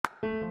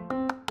Hello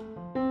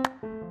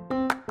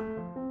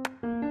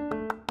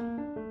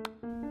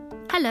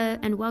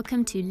and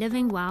welcome to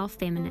Living While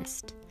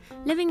Feminist.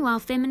 Living While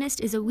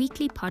Feminist is a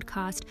weekly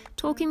podcast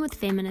talking with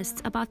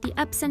feminists about the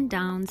ups and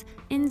downs,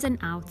 ins and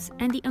outs,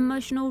 and the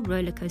emotional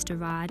rollercoaster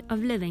ride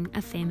of living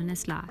a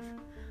feminist life.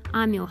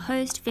 I'm your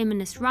host,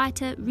 feminist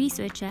writer,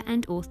 researcher,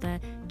 and author,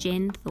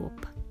 Jen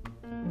Thorpe.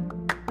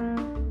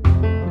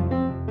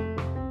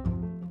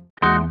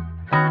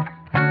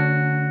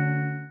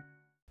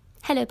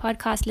 Hello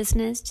podcast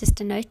listeners, just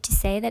a note to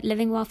say that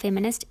Living While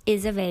Feminist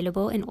is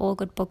available in all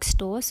good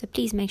bookstores, so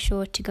please make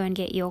sure to go and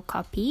get your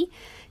copy.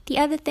 The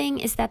other thing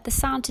is that the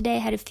sound today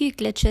had a few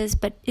glitches,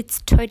 but it's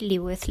totally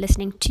worth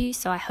listening to,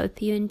 so I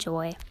hope you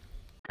enjoy.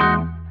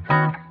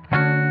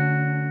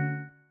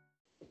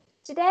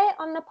 Today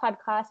on the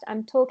podcast,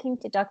 I'm talking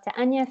to Dr.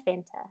 Anya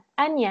Venter.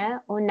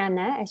 Anya, or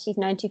Nana, as she's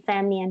known to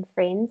family and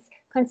friends,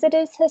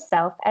 considers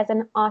herself as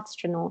an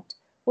artstronaut,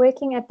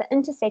 working at the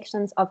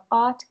intersections of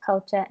art,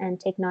 culture, and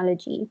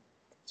technology.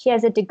 She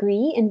has a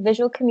degree in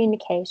visual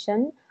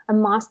communication, a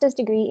master's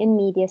degree in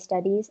media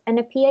studies, and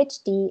a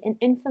PhD in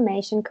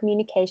information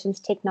communications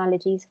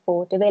technologies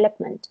for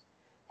development.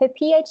 Her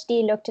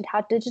PhD looked at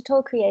how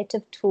digital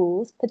creative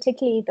tools,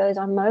 particularly those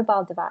on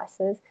mobile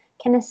devices,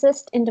 can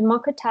assist in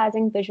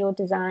democratizing visual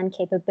design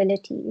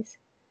capabilities.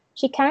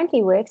 She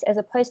currently works as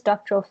a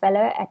postdoctoral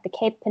fellow at the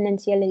Cape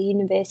Peninsula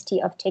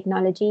University of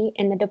Technology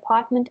in the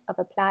Department of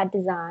Applied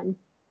Design.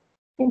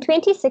 In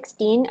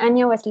 2016,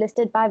 Anya was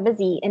listed by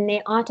Vizzy in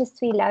their Artists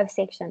We Love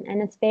section,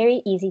 and it's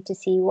very easy to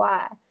see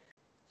why.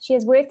 She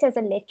has worked as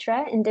a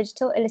lecturer in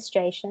digital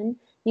illustration,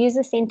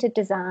 user-centered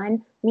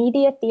design,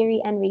 media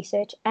theory and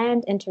research,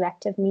 and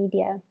interactive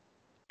media.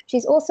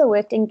 She's also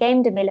worked in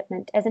game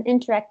development as an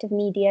interactive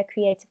media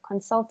creative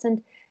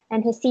consultant,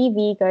 and her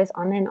CV goes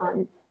on and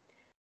on.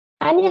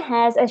 Anya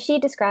has, as she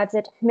describes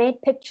it, made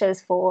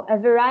pictures for a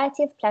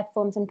variety of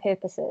platforms and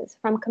purposes,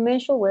 from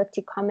commercial work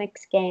to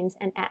comics, games,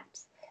 and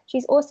apps.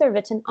 She's also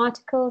written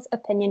articles,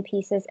 opinion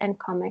pieces, and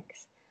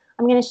comics.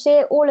 I'm going to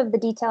share all of the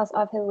details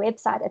of her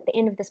website at the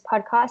end of this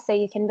podcast so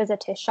you can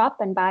visit her shop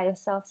and buy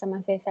yourself some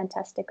of her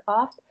fantastic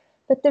art.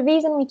 But the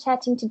reason we're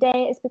chatting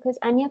today is because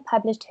Anya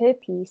published her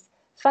piece,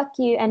 Fuck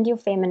You and Your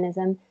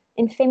Feminism,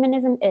 in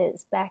Feminism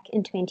Is, back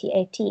in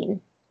 2018.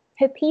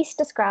 Her piece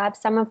describes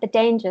some of the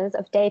dangers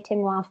of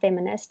dating while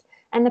feminist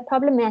and the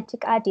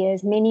problematic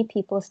ideas many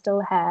people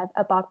still have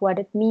about what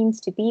it means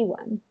to be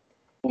one.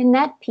 In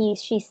that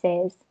piece, she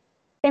says,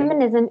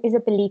 "Feminism is a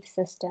belief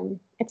system.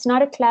 It's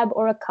not a club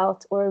or a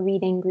cult or a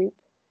reading group.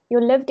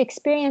 Your lived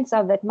experience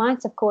of it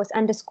might, of course,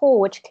 underscore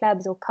which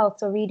clubs or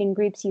cults or reading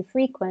groups you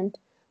frequent,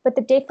 but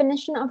the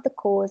definition of the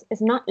cause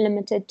is not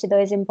limited to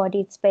those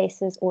embodied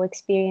spaces or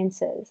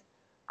experiences.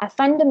 I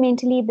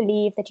fundamentally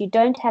believe that you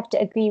don't have to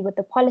agree with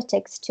the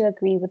politics to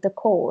agree with the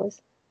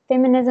cause.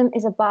 Feminism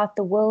is about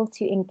the will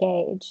to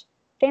engage.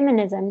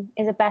 Feminism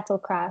is a battle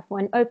cry for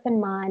an open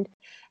mind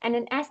and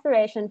an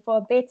aspiration for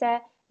a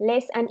better,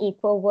 less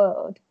unequal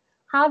world.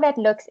 How that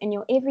looks in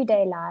your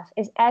everyday life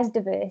is as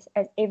diverse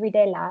as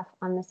everyday life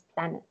on this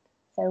planet."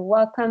 So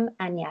welcome,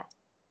 Anya.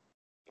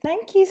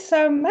 Thank you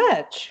so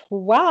much.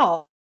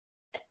 Wow.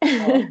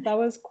 That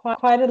was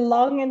quite a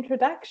long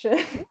introduction.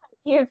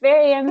 You're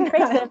very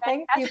impressive.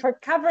 Thank you for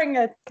covering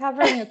it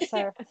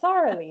so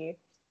thoroughly.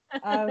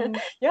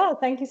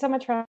 Thank you so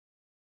much for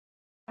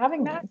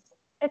having me.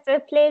 It's a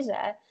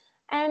pleasure.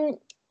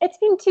 It's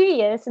been 2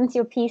 years since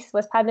your piece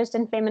was published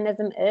in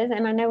Feminism Is,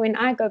 and I know when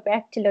I go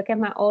back to look at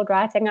my old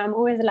writing, I'm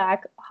always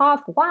like,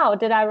 half, wow,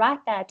 did I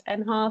write that?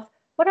 And half,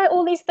 what are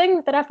all these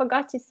things that I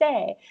forgot to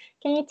say?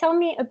 Can you tell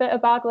me a bit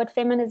about what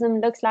feminism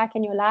looks like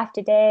in your life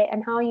today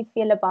and how you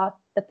feel about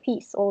the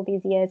piece all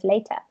these years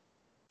later?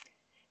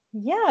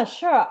 Yeah,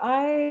 sure.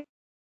 I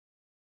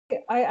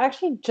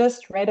actually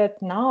just read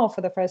it now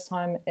for the first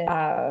time.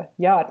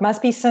 It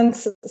must be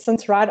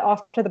since right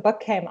after the book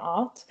came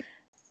out.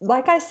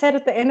 Like I said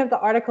at the end of the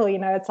article,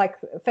 it's like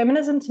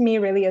feminism to me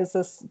really is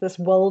this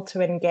will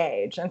to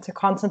engage and to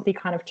constantly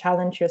kind of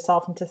challenge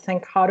yourself and to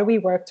think, how do we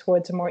work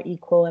towards a more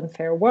equal and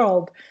fair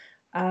world?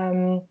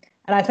 And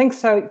I think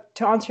so.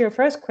 To answer your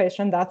first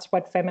question, that's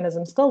what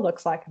feminism still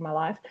looks like in my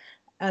life.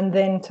 And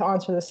then to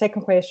answer the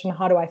second question,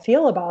 how do I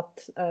feel about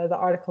the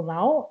article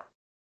now?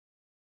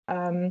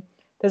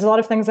 There's a lot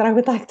of things that I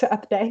would like to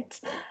update,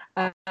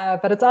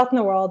 but it's out in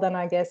the world, and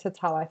I guess it's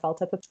how I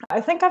felt it. I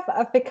think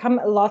I've become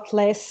a lot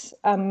less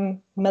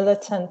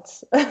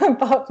militant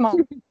about my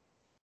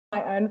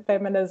own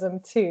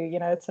feminism too.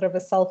 It's sort of a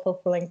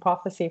self-fulfilling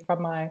prophecy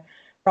from my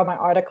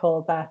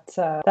article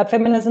that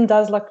feminism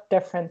does look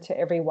different to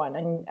everyone,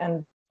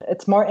 and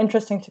it's more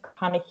interesting to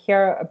kind of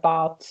hear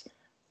about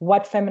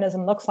what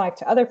feminism looks like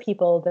to other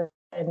people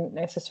than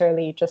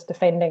necessarily just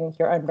defending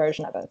your own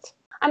version of it.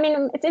 I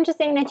mean, it's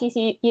interesting that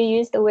you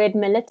use the word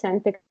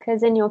militant,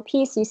 because in your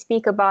piece you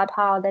speak about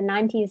how the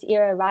 90s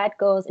era riot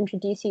girls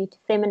introduce you to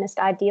feminist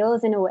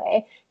ideals in a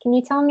way. Can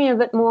you tell me a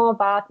bit more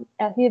about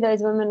who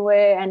those women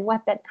were and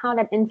how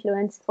that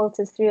influence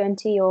filters through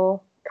into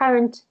your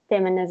current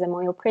feminism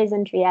or your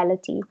present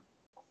reality?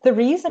 the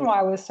reason why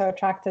I was so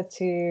attracted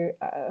to,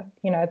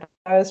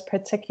 those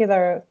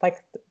particular,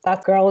 like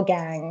that girl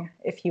gang,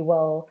 if you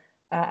will,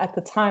 at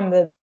the time,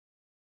 the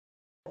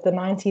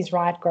 90s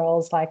riot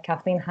girls like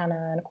Kathleen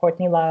Hanna and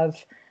Courtney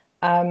Love,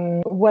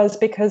 was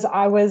because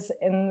I was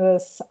in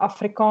this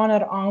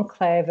Afrikaner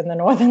enclave in the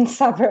northern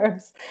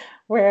suburbs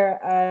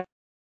where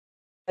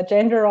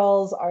gender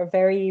roles are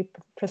very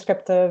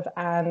prescriptive,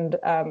 and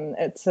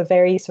it's a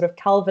very sort of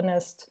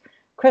Calvinist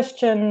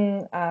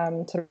Christian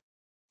sort of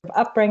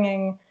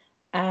upbringing.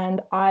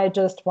 And I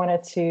just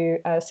wanted to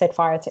set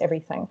fire to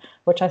everything,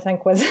 which I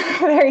think was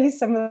very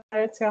similar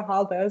to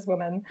how those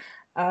women,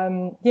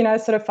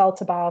 sort of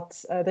felt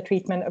about the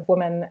treatment of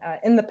women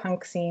in the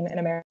punk scene in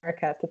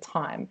America at the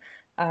time.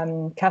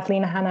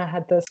 Kathleen Hanna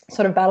had this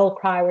sort of battle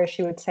cry where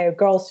she would say,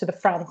 "Girls to the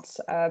front,"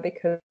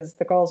 because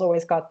the girls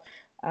always got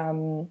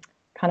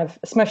kind of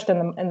smushed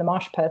in the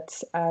mosh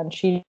pits, and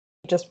she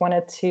just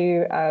wanted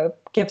to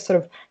give sort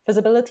of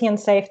visibility and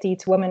safety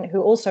to women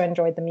who also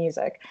enjoyed the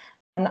music.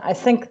 And I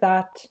think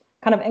that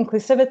kind of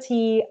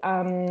inclusivity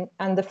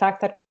and the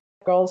fact that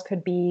girls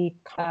could be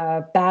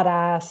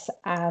badass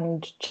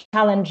and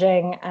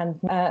challenging and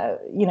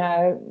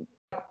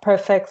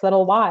perfect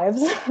little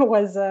wives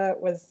was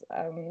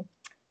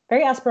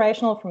very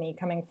aspirational for me,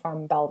 coming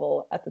from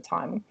Belleville at the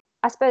time.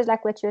 I suppose,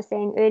 like what you were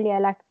saying earlier,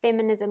 like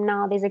feminism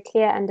now, there's a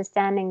clear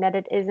understanding that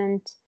it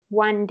isn't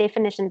one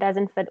definition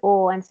doesn't fit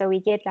all. And so we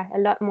get like a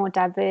lot more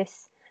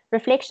diverse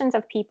reflections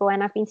of people.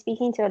 And I've been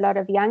speaking to a lot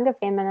of younger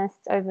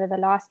feminists over the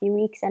last few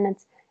weeks, and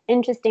it's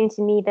interesting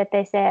to me that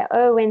they say,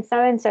 oh, when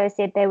so-and-so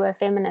said they were a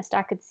feminist,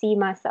 I could see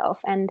myself.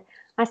 And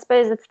I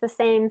suppose it's the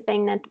same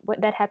thing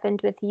that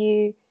happened with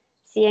you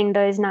seeing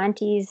those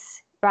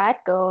 90s riot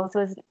girls,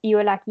 was you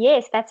were like,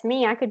 yes, that's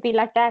me. I could be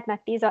like that.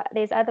 Like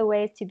there's other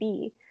ways to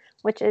be,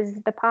 which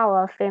is the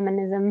power of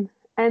feminism.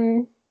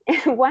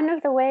 One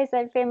of the ways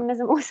that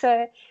feminism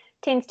also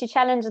tends to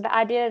challenge the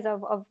ideas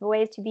of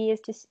ways to be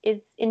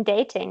is in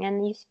dating.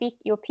 And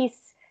your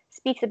piece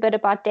speaks a bit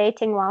about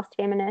dating whilst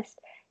feminist.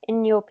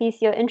 In your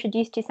piece, you're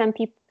introduced to some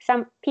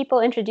people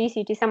introduce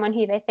you to someone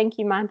who they think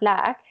you might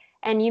like,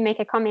 and you make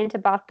a comment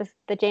about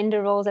the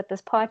gender roles at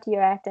this party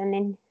you're at, and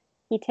then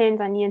he turns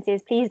on you and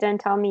says, please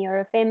don't tell me you're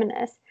a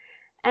feminist.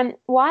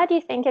 Why do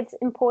you think it's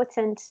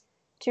important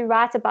to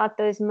write about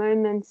those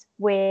moments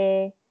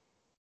where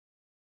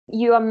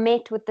you are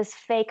met with this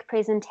fake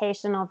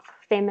presentation of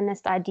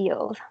feminist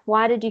ideals?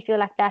 Why did you feel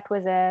like that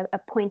was a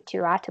point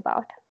to write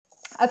about?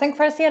 I think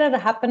firstly it had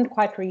happened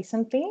quite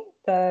recently,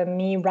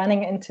 me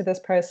running into this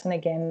person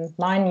again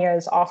 9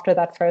 years after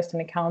that first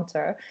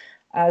encounter.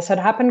 So it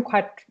happened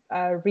quite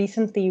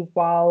recently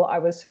while I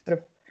was sort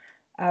of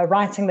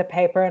writing the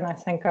paper, and I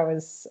think I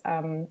was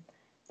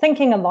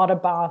thinking a lot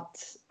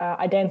about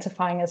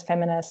identifying as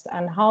feminist,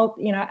 and how,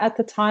 at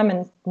the time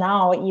and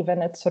now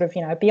even, it's sort of,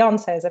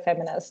 Beyonce is a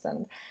feminist,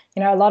 and,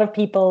 a lot of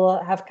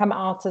people have come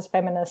out as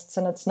feminists,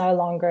 and it's no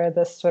longer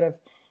this sort of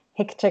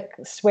hectic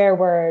swear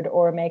word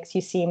or makes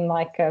you seem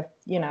like a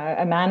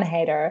man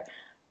hater.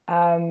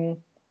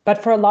 But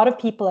for a lot of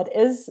people, it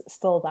is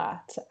still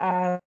that.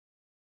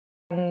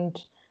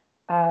 And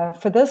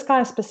for this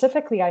guy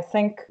specifically, I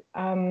think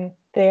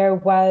there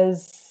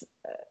was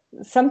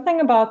something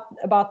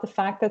about the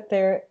fact that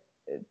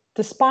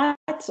despite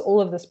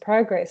all of this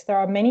progress, there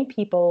are many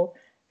people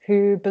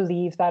who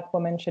believe that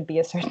women should be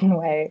a certain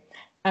way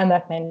and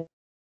that men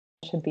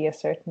should be a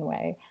certain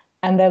way.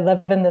 And they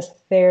live in this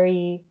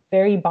very,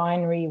 very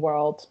binary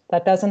world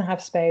that doesn't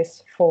have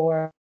space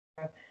for,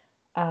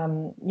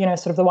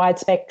 sort of the wide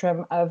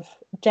spectrum of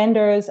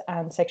genders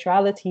and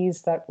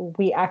sexualities that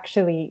we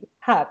actually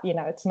have.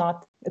 It's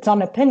not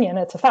an opinion,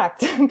 it's a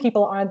fact.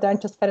 People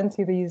don't just fit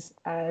into these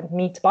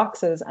neat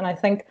boxes. And I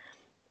think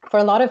for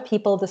a lot of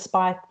people,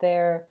 despite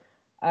their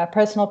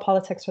personal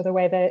politics or the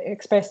way they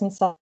express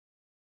themselves,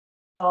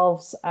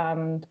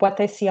 what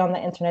they see on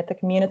the internet, the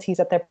communities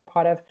that they're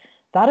part of,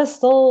 that is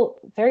still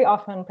very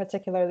often,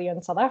 particularly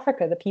in South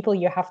Africa, the people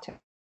you have to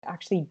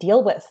actually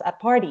deal with at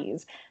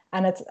parties.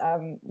 And it's,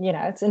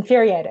 it's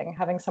infuriating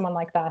having someone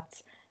like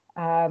that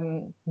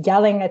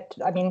yelling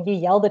he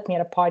yelled at me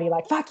at a party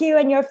like, fuck you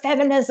and your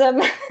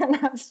feminism. And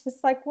I was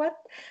just like, what?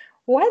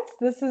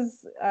 This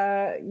is,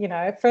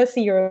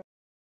 firstly, you're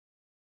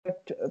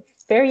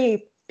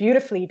very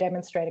beautifully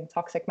demonstrating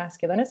toxic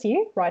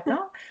masculinity right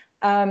now.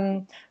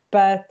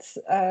 But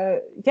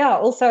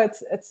also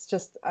it's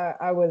just,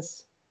 I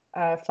was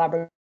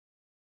flabbergasted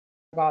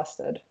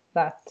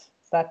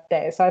that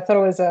day. So I thought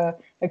it was a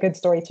good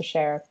story to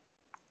share.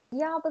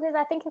 Yeah, because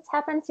I think it's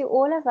happened to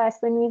all of us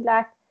when we've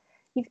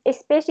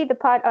especially the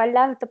part, I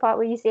loved the part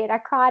where you said, I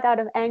cried out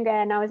of anger,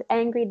 and I was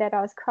angry that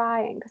I was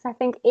crying, because I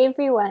think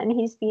everyone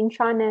who's been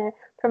trying to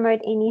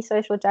promote any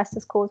social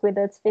justice cause,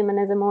 whether it's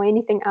feminism or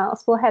anything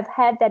else, will have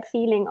had that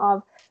feeling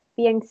of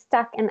being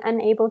stuck and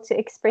unable to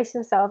express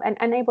yourself and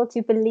unable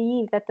to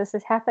believe that this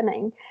is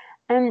happening.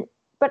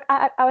 But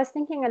I was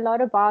thinking a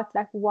lot about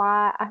like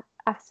why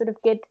I sort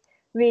of get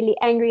really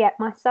angry at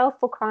myself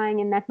for crying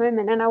in that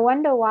moment. And I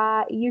wonder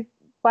why you've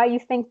why you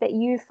think that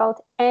you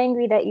felt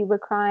angry that you were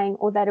crying,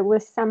 or that it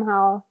was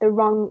somehow the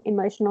wrong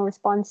emotional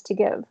response to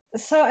give?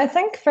 So I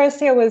think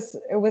firstly it was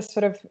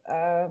sort of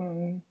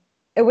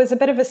it was a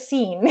bit of a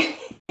scene.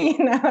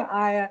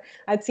 I'd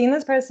seen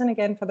this person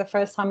again for the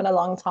first time in a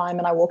long time,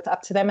 and I walked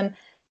up to them, and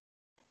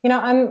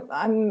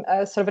I'm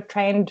a sort of a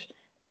trained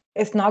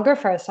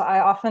ethnographer, so I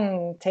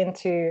often tend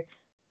to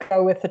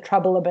go with the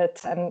trouble a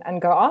bit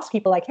and go ask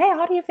people like, hey,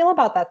 how do you feel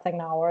about that thing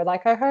now? Or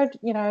like, I heard,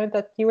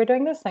 that you were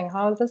doing this thing.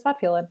 How does that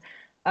feel?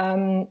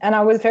 And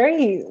I was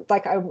very,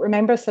 like, I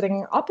remember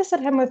sitting opposite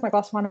him with my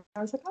glass of wine. And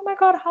I was like, oh my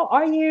God, how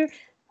are you?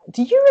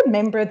 Do you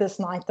remember this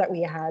night that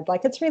we had?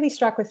 Like, it's really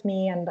struck with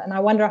me. And I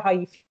wonder how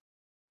you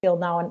feel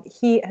now. And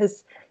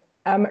his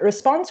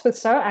response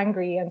was so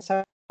angry and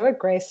so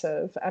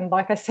aggressive. And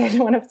like I said,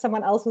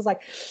 someone else was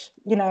like,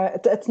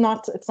 it's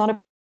not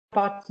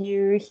about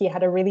you. He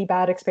had a really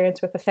bad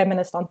experience with a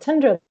feminist on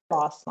Tinder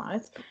last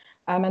night.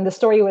 And the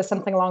story was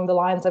something along the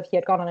lines of he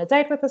had gone on a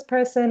date with this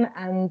person,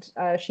 and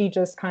she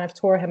just kind of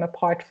tore him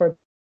apart for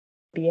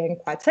being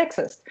quite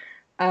sexist.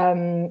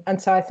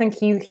 And so I think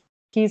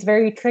he's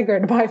very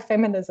triggered by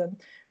feminism.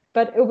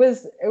 But it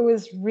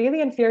was really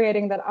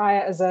infuriating that I,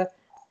 as a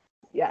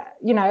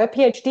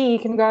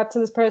PhD, can go up to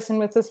this person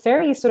with this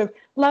very sort of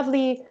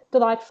lovely,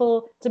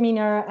 delightful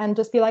demeanor and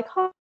just be like,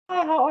 hi,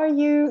 how are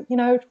you?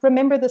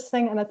 Remember this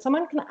thing. And that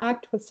someone can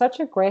act with such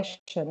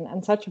aggression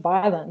and such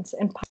violence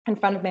in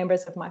front of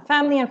members of my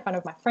family, in front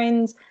of my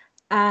friends.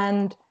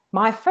 And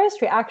my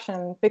first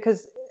reaction,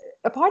 because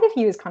a part of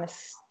you is kind of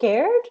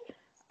scared,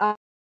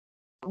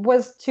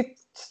 was to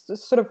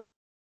sort of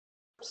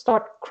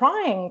start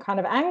crying kind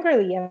of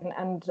angrily.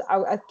 And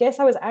I guess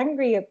I was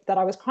angry that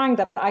I was crying,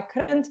 that I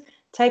couldn't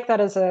take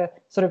that as a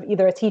sort of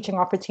either a teaching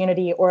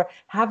opportunity or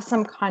have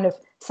some kind of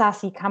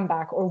sassy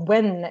comeback or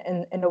win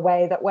in a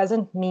way that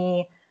wasn't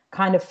me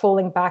kind of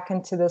falling back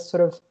into this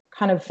sort of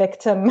kind of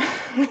victim.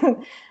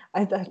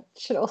 I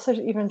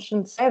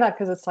shouldn't say that,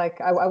 because it's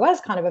like I was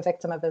kind of a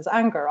victim of his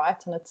anger,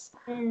 right?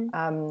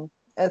 And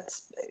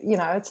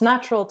it's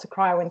natural to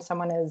cry when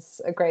someone is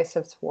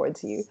aggressive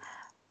towards you.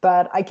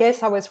 But I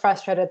guess I was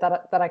frustrated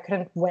that I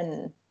couldn't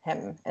win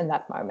him in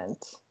that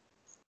moment.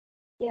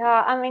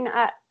 Yeah, I mean,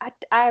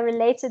 I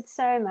related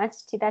so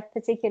much to that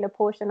particular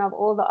portion of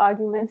all the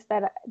arguments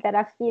that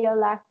I feel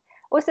like.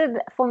 Also,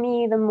 for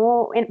me,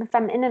 if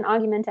I'm in an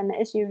argument and the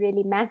issue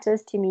really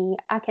matters to me,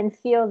 I can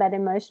feel that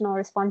emotional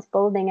response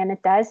building, and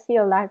it does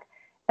feel like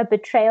a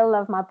betrayal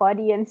of my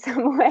body in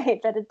some way,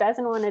 that it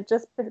doesn't want to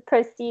just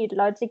proceed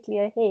logically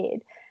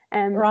ahead.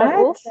 Right? But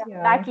also,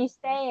 yeah. like you're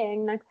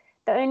saying, like,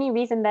 the only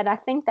reason that I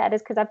think that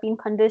is because I've been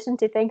conditioned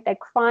to think that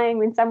crying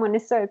when someone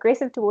is so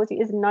aggressive towards you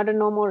is not a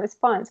normal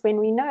response, when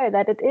we know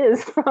that it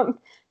is from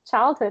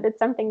childhood. It's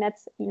something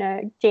that's,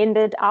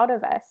 gendered out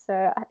of us.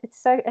 So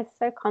it's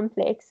so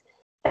complex.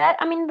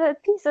 The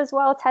piece as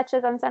well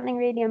touches on something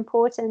really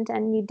important,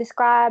 and you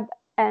describe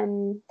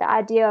the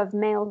idea of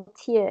male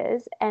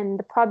tears and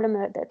the problem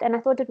with it. And I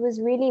thought it was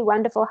really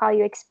wonderful how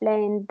you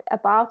explained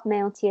about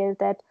male tears,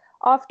 that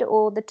after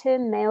all, the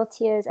term male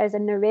tears as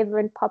an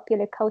irreverent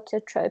popular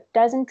culture trope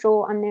doesn't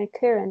draw on the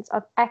occurrence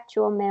of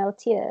actual male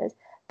tears,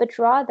 but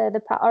rather the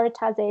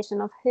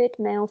prioritization of hurt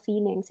male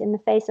feelings in the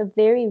face of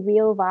very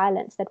real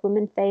violence that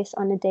women face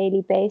on a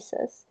daily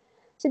basis.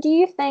 So do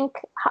you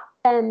think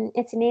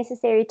it's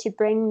necessary to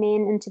bring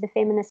men into the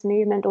feminist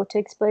movement, or to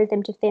expose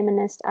them to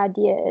feminist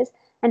ideas?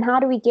 And how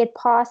do we get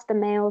past the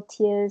male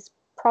tears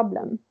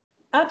problem?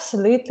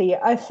 Absolutely.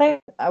 I think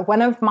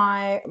one of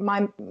my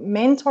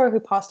mentor who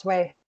passed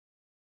away,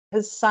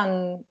 his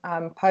son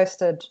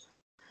posted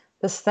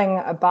this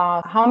thing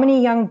about how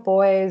many young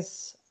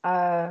boys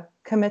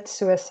commit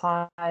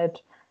suicide,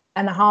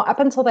 and how up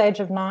until the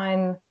age of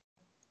 9,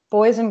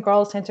 boys and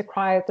girls tend to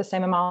cry at the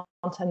same amount.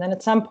 And then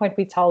at some point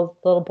we tell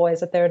little boys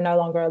that they're no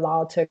longer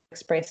allowed to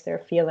express their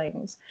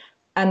feelings.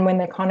 And when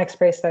they can't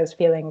express those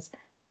feelings,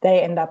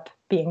 they end up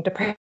being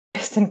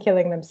depressed and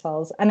killing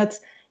themselves. And it's,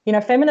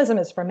 feminism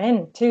is for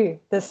men too.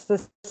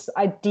 This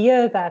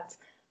idea that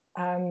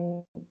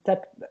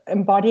that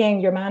embodying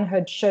your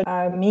manhood should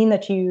mean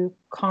that you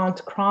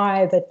can't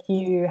cry, that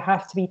you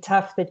have to be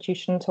tough, that you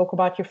shouldn't talk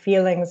about your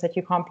feelings, that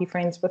you can't be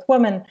friends with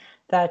women,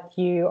 that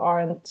you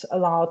aren't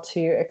allowed to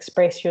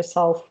express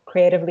yourself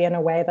creatively in a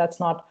way that's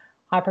not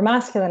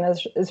hypermasculine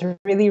is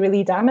really,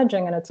 really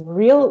damaging. And it's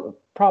real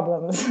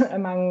problems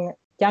among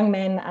young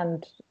men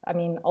and,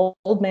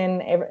 old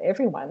men,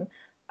 everyone.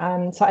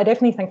 So I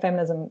definitely think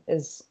feminism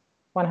is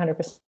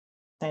 100%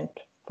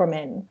 for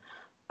men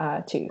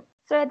too.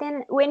 So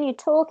then, when you're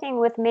talking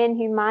with men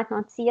who might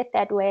not see it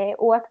that way,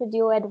 what would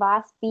your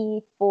advice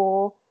be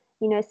for,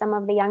 some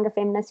of the younger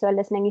feminists who are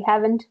listening, who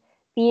haven't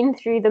been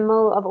through the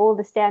mill of all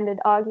the standard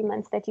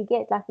arguments that you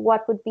get? Like,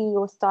 what would be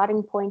your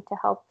starting point to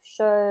help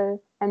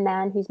show a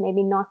man who's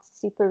maybe not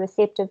super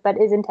receptive but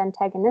isn't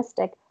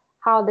antagonistic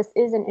how this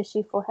is an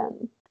issue for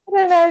him?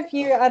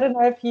 I don't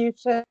know if you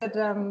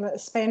should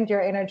spend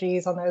your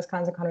energies on those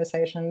kinds of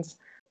conversations.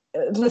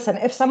 Listen,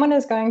 if someone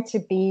is going to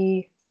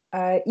be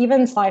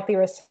even slightly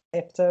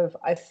receptive.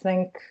 I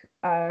think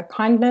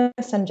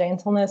kindness and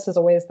gentleness is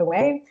always the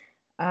way.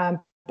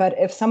 But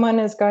if someone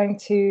is going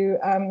to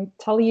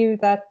tell you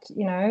that,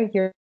 you know,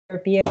 you're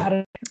being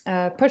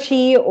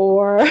pushy,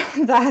 or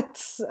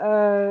that,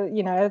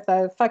 you know,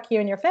 the fuck you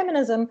and your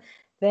feminism,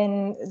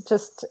 then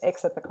just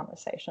exit the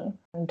conversation.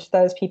 And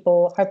those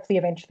people, hopefully,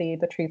 eventually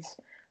the truth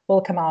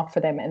will come out for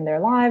them in their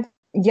lives.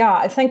 Yeah,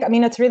 I think, I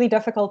mean, it's really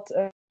difficult,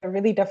 a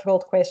really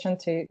difficult question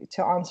to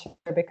answer,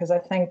 because I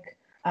think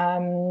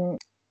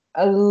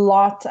a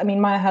lot, I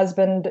mean, my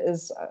husband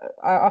is,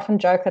 I often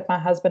joke that my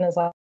husband is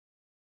like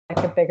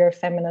a bigger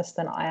feminist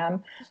than I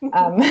am.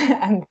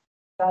 And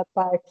that's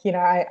like, you know,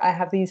 I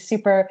have these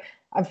super,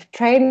 I've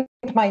trained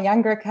my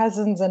younger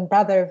cousins and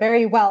brother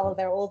very well.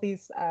 They're all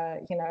these,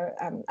 you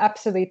know,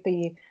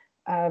 absolutely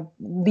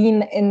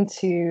lean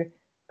into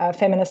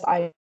feminist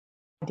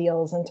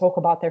ideals and talk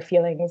about their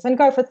feelings and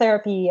go for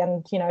therapy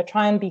and, you know,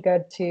 try and be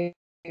good to,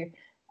 you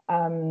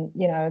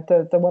know,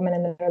 the women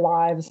in their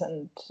lives,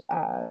 and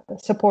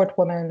support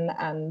women.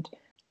 And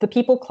the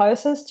people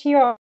closest to you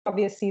are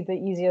obviously the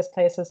easiest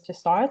places to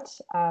start.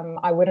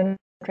 I wouldn't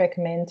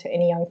recommend to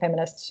any young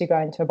feminists to go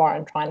into a bar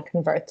and try and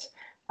convert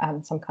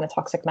some kind of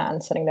toxic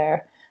man sitting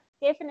there.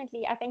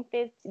 Definitely. I think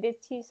there's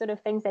two sort of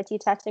things that you're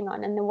touching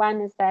on. And the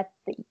one is that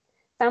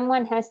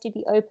someone has to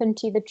be open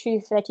to the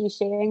truth that you're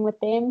sharing with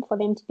them for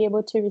them to be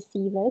able to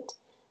receive it.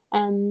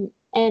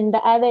 And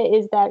the other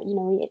is that, you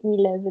know, we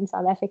live in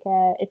South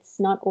Africa. It's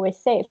not always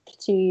safe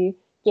to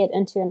get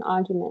into an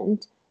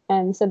argument.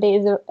 So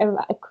there's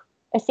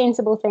a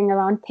sensible thing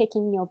around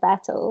picking your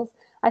battles.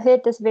 I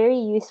heard this very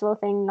useful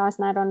thing last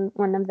night on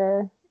one of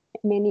the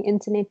many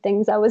internet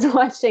things I was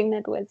watching,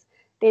 that was,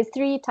 there's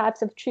 3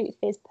 types of truth.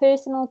 There's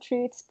personal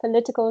truths,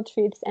 political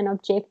truths, and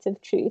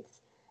objective truths.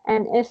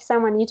 And if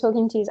someone you're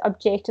talking to is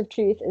objective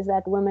truth is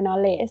that women are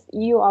less,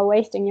 you are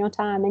wasting your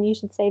time, and you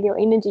should save your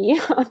energy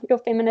on your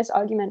feminist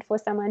argument for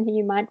someone who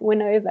you might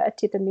win over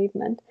to the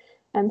movement.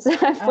 And so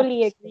I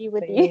fully agree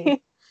with you.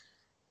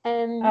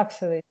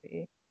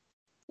 Absolutely.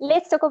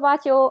 Let's talk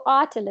about your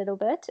art a little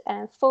bit.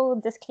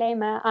 Full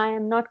disclaimer, I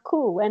am not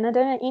cool, and I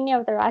don't know any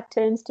of the right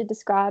terms to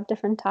describe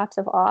different types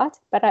of art,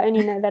 but I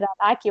only know that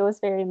I like yours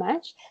very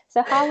much.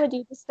 So how would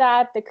you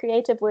describe the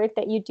creative work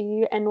that you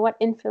do, and what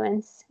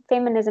influence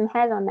feminism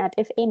has on that,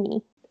 if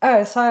any?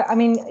 Oh, so, I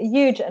mean,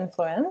 huge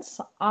influence.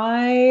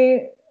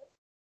 I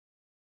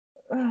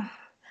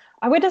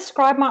would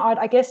describe my art,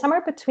 I guess,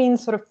 somewhere between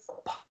sort of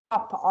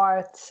pop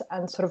art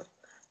and sort of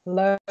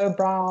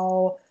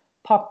lowbrow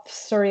pop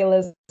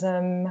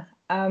surrealism.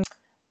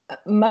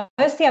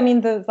 Mostly, I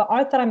mean, the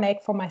art that I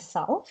make for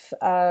myself,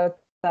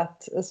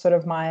 that is sort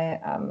of my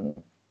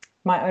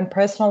my own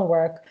personal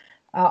work,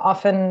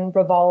 often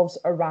revolves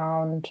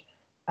around,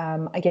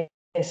 I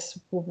guess,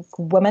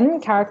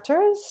 women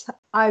characters.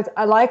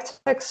 I like to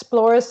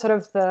explore sort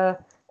of the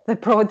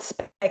broad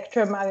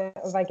spectrum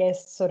of, I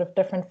guess, sort of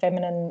different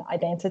feminine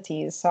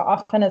identities. So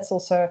often it's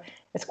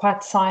quite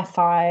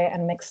sci-fi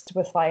and mixed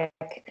with,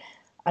 like,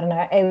 I don't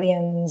know,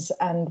 aliens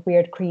and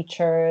weird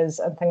creatures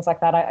and things like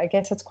that. I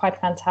guess it's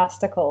quite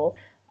fantastical.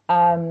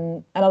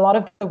 And a lot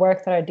of the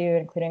work that I do,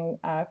 including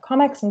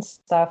comics and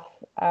stuff,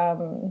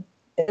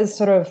 is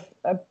sort of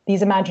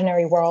these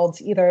imaginary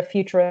worlds, either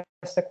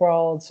futuristic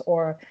worlds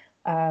or,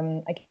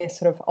 I guess,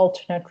 sort of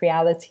alternate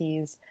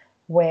realities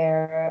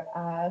where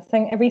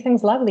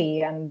everything's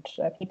lovely and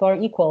people are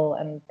equal,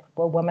 and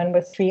women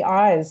with 3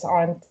 eyes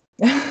aren't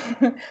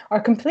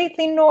are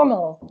completely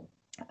normal.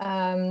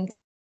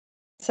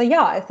 So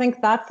yeah, I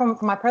think that from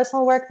my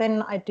personal work,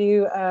 then I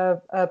do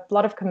a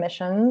lot of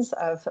commissions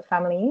of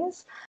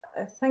families.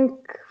 I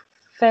think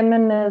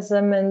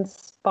feminism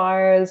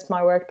inspires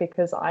my work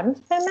because I'm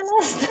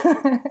feminist.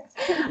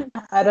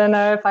 I don't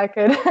know if I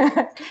could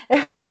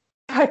if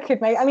I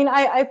could make, I mean,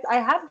 I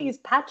have these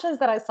patches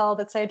that I sell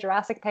that say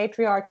Jurassic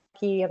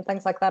patriarchy and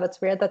things like that.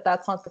 It's weird that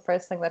that's not the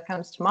first thing that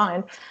comes to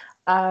mind.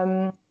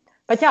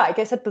 But yeah, I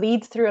guess it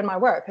bleeds through in my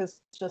work.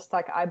 It's just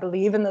like, I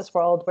believe in this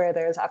world where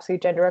there's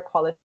absolute gender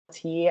equality,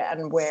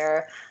 and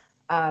where,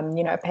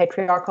 you know,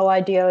 patriarchal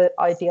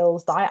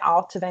ideals die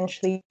out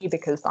eventually,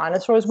 because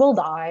dinosaurs will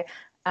die,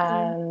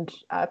 and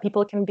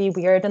people can be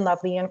weird and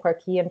lovely and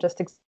quirky and just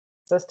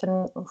exist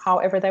in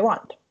however they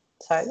want.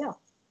 So yeah.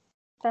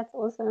 That's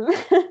awesome.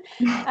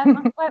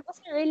 I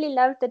also really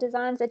love the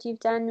designs that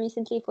you've done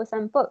recently for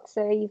some books.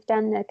 So you've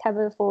done the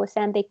cover for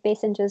Sam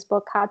Beck-Bessinger's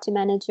book, How to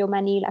Manage Your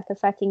Money Like a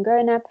Fucking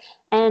Grown-Up,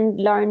 and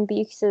Lauren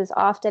Buicks's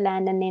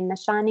Afterland, and then The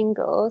Shining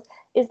Girls.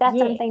 Is that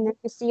something that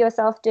you see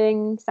yourself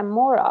doing some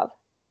more of?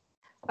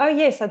 Oh,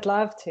 yes, I'd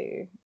love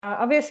to.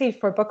 Obviously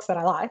for books that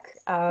I like.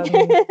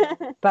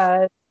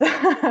 But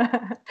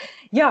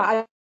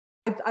yeah,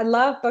 I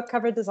love book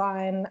cover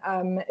design.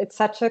 It's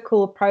such a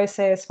cool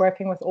process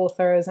working with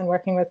authors and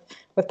working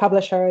with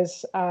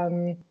publishers,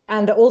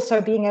 and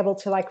also being able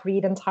to, like,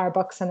 read entire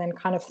books and then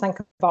kind of think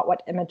about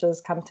what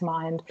images come to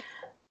mind.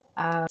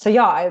 So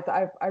yeah,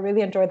 I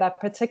really enjoyed that.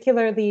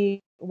 Particularly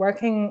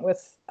working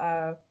with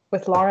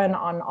Lauren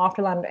on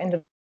Afterland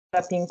ended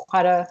up being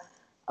quite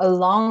a a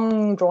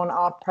long drawn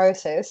out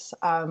process,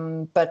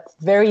 but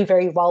very,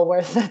 very well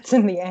worth it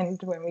in the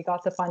end when we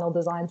got the final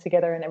design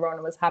together and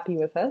everyone was happy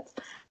with it.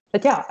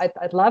 But yeah,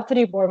 I'd love to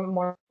do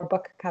more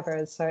book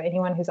covers. So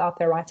anyone who's out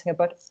there writing a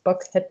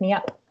book, hit me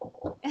up.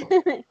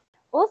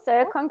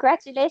 Also,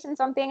 congratulations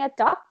on being a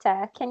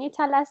doctor. Can you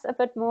tell us a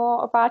bit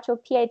more about your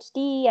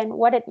PhD and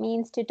what it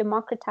means to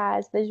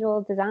democratize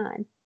visual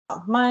design?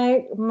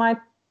 My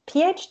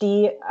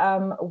PhD,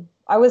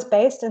 I was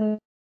based in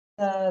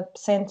the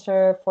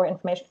Center for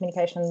Information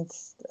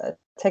Communications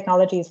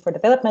Technologies for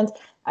Development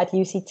at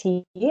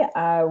UCT,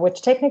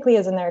 which technically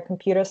is in their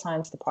computer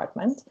science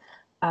department.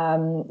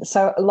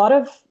 So a lot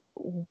of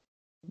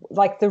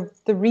like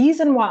the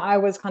reason why I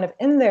was kind of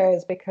in there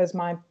is because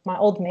my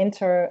old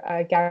mentor,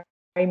 Gary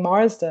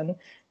Marsden,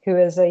 who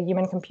is a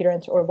human computer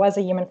or was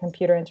a human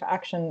computer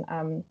interaction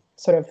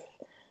sort of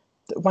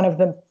one of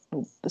the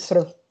sort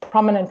of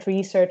prominent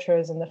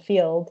researchers in the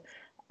field.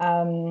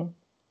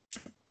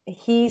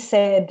 He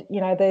said,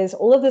 there's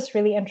all of this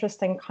really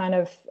interesting kind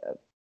of,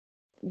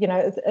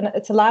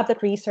 it's a lab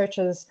that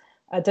researches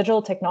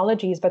digital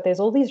technologies, but there's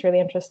all these really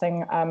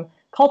interesting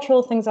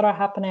cultural things that are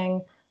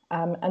happening.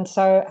 And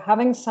so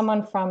having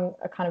someone from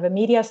a kind of a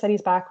media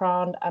studies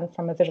background and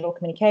from a visual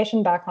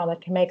communication background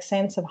that can make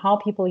sense of how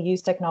people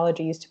use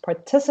technologies to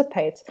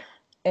participate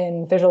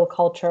in visual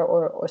culture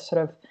or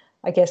sort of,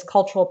 I guess,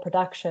 cultural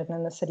production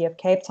in the city of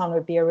Cape Town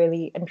would be a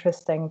really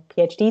interesting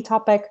PhD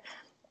topic.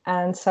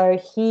 And so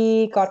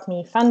he got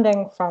me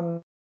funding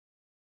from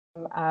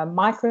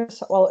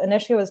Microsoft. Well,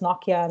 initially it was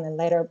Nokia, and then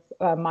later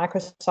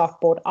Microsoft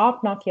bought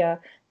out Nokia.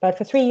 But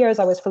for 3 years,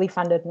 I was fully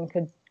funded and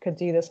could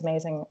do this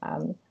amazing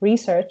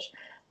research.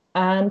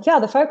 And yeah,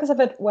 the focus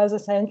of it was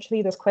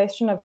essentially this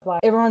question of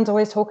like, everyone's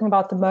always talking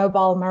about the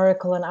mobile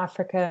miracle in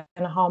Africa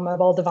and how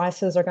mobile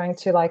devices are going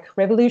to like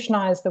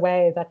revolutionize the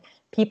way that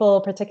people,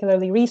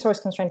 particularly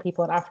resource constrained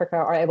people in Africa,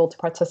 are able to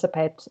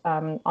participate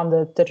on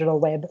the digital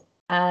web.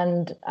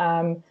 And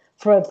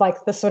for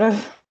like the sort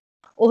of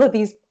all of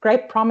these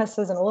great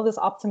promises and all of this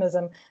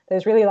optimism,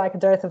 there's really like a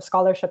dearth of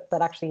scholarship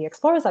that actually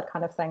explores that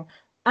kind of thing.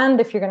 And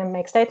if you're going to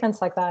make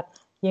statements like that,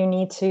 you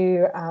need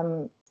to,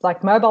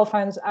 like mobile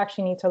phones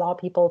actually need to allow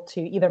people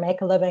to either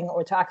make a living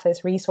or to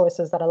access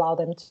resources that allow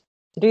them to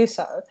do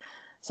so.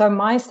 So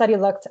my study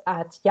looked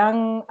at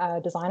young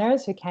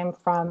designers who came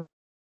from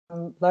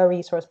low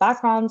resource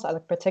backgrounds. I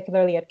looked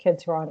particularly at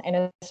kids who are on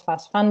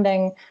NSFAS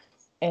funding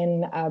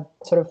in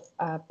sort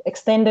of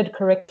extended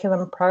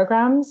curriculum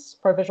programs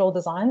for visual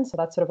design. So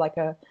that's sort of like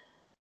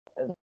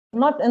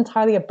not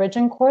entirely a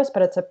bridging course,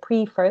 but it's a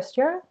pre-first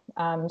year.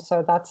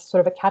 So that's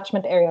sort of a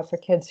catchment area for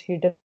kids who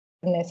didn't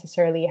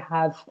necessarily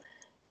have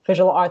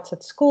visual arts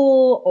at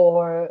school,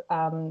 or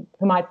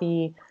who might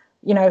be,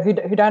 who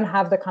don't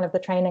have the kind of the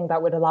training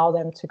that would allow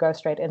them to go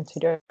straight into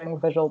doing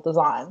visual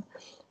design.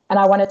 And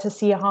I wanted to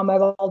see how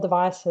mobile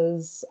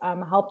devices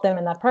help them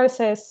in that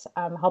process,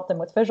 help them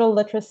with visual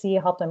literacy,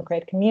 help them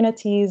create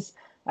communities,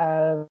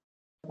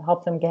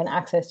 help them gain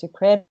access to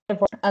creative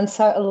work. And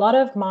so a lot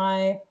of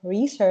my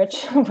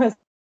research was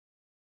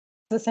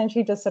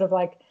essentially just sort of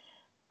like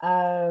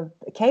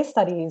case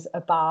studies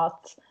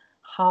about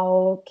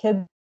how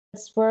kids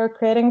were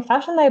creating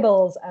fashion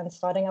labels and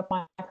starting up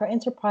micro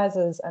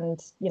enterprises and,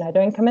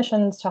 doing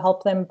commissions to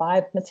help them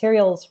buy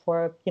materials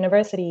for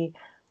university.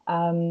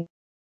 And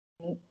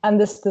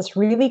this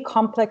really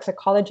complex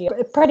ecology.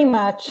 Pretty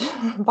much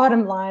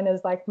bottom line is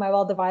like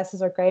mobile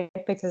devices are great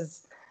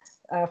because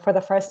for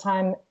the first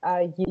time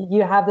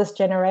you have this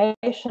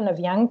generation of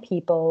young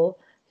people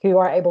who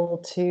are able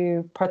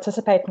to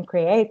participate and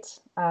create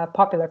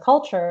popular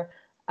culture,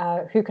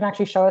 who can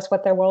actually show us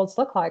what their worlds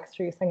look like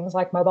through things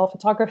like mobile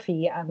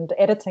photography and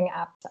editing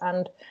apps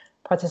and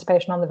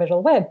participation on the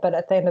visual web. But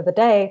at the end of the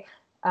day,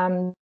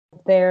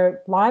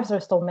 their lives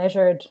are still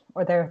measured,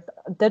 or their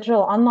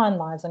digital online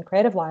lives and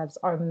creative lives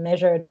are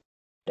measured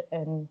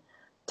in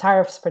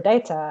tariffs for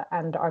data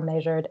and are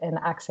measured in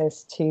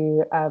access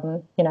to,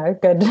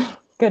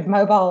 good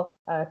mobile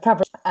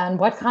coverage and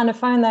what kind of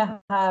phone they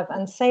have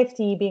and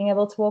safety, being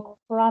able to walk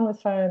around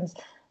with phones.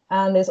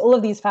 And there's all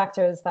of these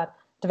factors that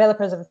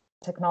developers of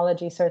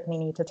technology certainly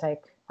need to take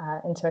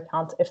into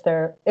account if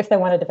they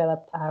want to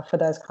develop for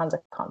those kinds of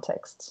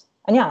contexts.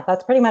 And yeah,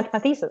 that's pretty much my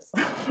thesis.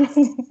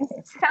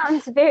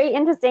 Sounds very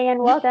interesting,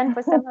 and well done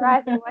for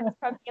summarizing what's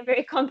probably a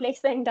very complex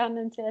thing done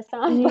into a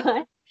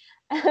soundbite.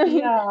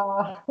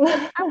 Yeah.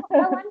 I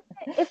wonder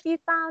if you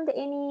found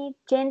any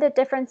gender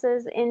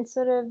differences in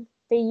sort of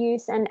the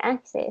use and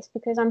access,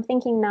 because I'm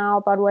thinking now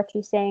about what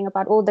you're saying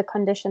about all the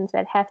conditions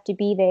that have to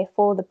be there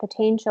for the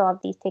potential of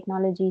these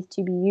technologies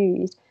to be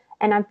used.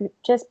 And I've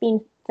just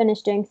been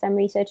finished doing some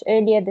research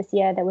earlier this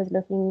year that was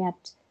looking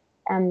at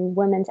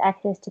women's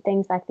access to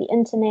things like the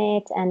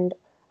internet. And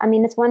I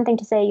mean, it's one thing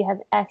to say you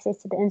have access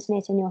to the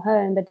internet in your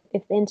home, but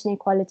if the internet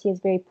quality is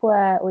very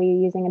poor, or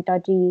you're using a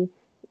dodgy,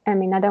 I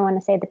mean, I don't want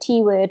to say the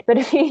T word, but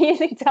if you're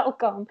using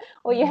Telkom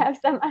or you have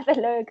some other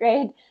lower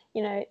grade,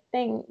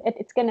 thing,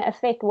 it's going to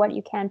affect what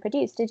you can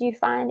produce. Did you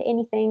find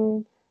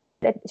anything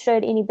that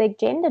showed any big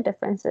gender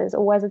differences,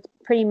 or was it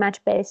pretty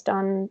much based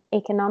on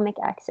economic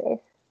access?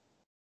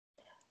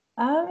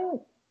 Um,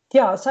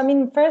 yeah, so I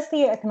mean,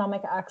 firstly,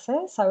 economic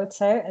access, I would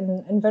say,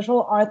 in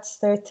visual arts,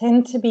 there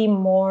tend to be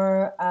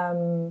more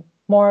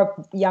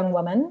young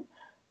women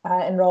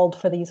enrolled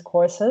for these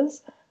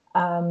courses.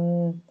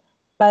 Um,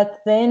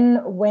 but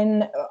then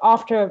when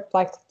after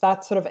like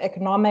that sort of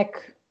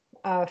economic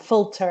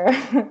filter,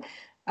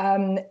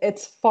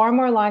 it's far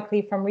more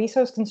likely from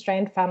resource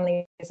constrained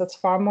families, it's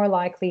far more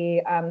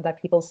likely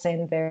that people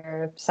send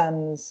their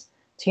sons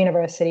to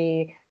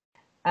university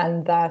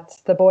and that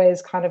the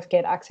boys kind of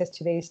get access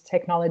to these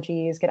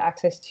technologies, get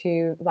access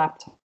to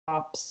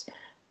laptops.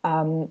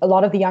 A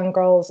lot of the young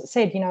girls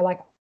said,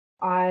 like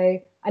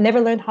I never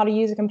learned how to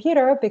use a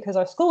computer because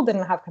our school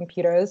didn't have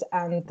computers,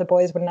 and the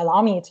boys wouldn't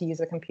allow me to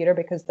use a computer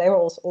because they were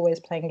also always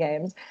playing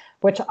games,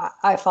 which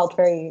I felt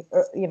very,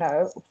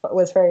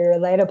 was very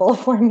relatable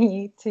for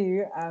me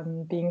to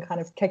being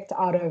kind of kicked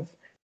out of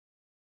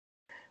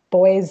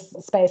boys'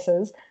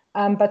 spaces.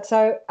 But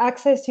so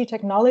access to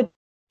technology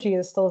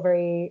is still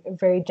very,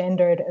 very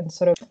gendered and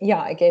sort of,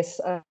 yeah, I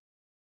guess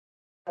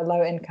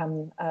low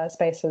income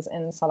spaces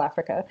in South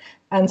Africa.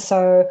 And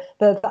so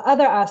the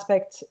other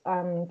aspect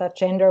that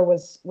gender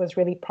was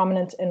really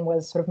prominent in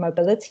was sort of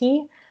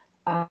mobility.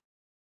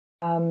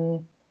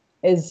 Um,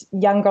 is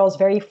young girls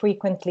very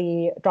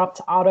frequently dropped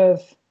out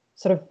of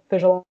sort of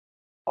visual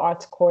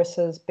arts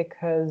courses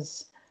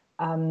because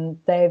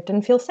they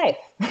didn't feel safe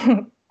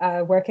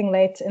working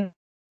late in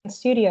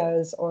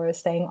studios or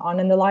staying on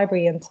in the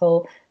library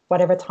until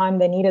whatever time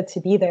they needed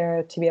to be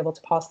there to be able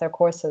to pass their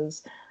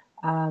courses.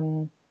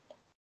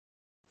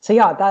 So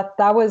yeah,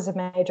 that was a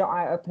major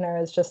eye opener,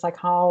 is just like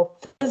how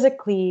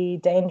physically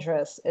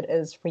dangerous it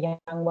is for young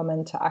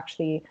women to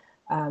actually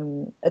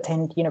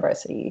attend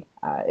university.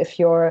 If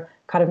you're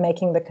kind of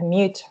making the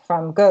commute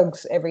from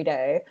Gugs every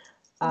day,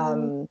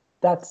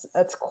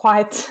 that's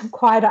quite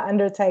an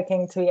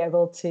undertaking to be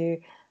able to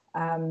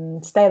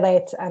stay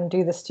late and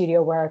do the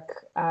studio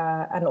work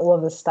and all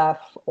of the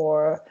stuff.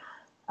 Or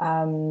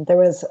there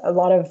was a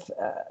lot of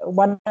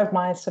one of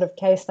my sort of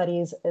case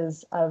studies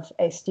is of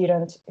a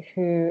student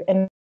who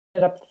ended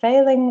up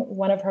failing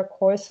one of her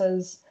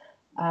courses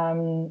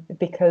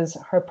because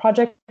her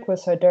project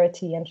was so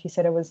dirty, and she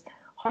said it was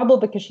horrible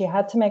because she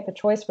had to make the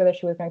choice whether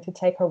she was going to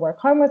take her work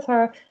home with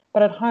her.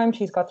 But at home,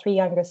 she's got 3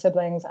 younger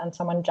siblings, and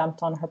someone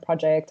jumped on her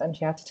project, and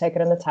she had to take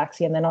it in the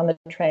taxi and then on the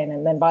train.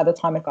 And then by the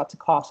time it got to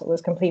class, it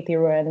was completely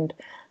ruined.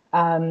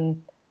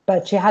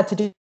 But she had to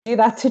do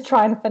that to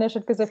try and finish it,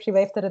 because if she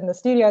left it in the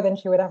studio, then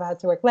she would have had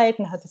to work late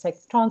and had to take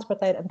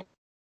transport late and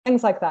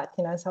things like that.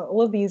 So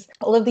all of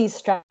these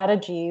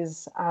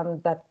strategies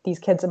that these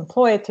kids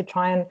employ to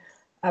try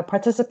and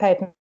participate,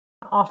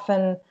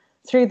 often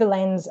through the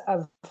lens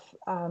of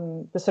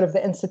the sort of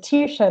the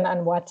institution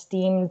and what's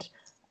deemed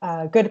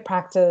good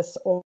practice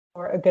or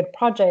a good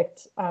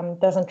project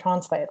doesn't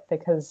translate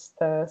because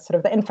the sort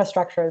of the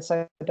infrastructure is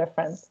so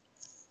different.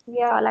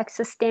 Yeah, like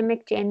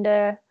systemic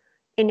gender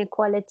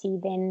inequality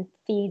then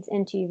feeds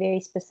into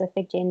very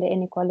specific gender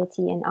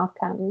inequality and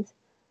outcomes.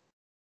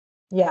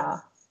 Yeah,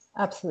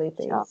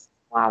 absolutely. Sure.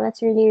 Wow,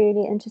 that's really,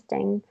 really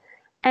interesting.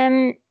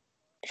 Um,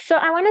 so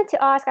I wanted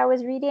to ask, I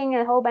was reading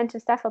a whole bunch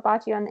of stuff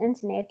about you on the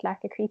internet, like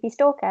a creepy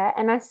stalker,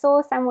 and I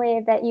saw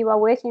somewhere that you are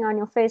working on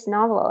your first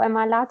novel. Am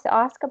I allowed to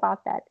ask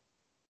about that?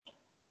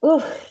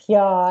 Ooh,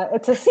 yeah,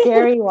 it's a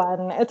scary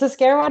one. It's a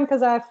scary one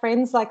because I have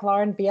friends like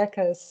Lauren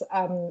Beekes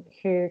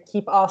who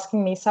keep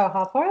asking me, so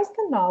how far is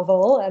the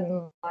novel?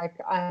 And like,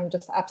 I'm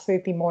just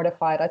absolutely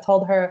mortified. I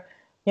told her,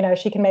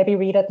 she can maybe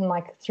read it in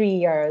like 3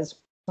 years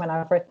when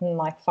I've written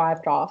like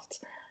 5 drafts.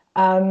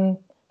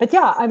 But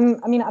yeah,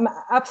 I'm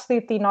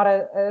absolutely not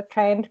a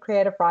trained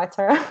creative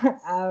writer,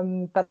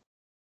 but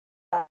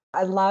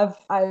I love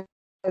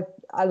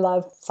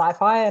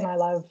sci-fi, and I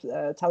love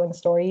telling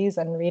stories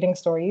and reading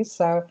stories.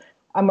 So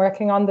I'm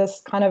working on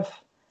this kind of,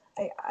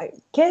 I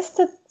guess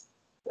the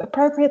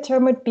appropriate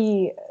term would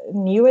be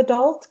new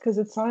adult, because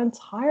it's not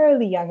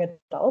entirely young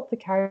adult. The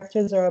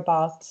characters are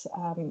about,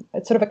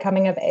 it's sort of a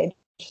coming of age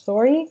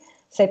story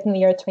set in the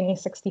year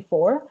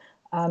 2064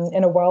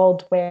 in a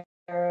world where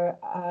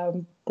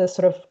the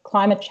sort of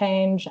climate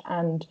change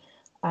and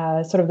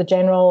sort of the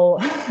general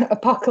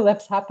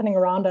apocalypse happening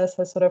around us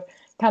has sort of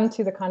come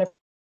to the kind of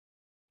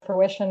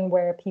fruition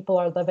where people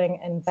are living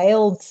in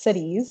veiled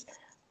cities,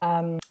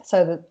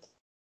 so that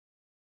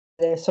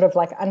they're sort of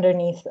like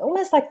underneath,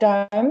 almost like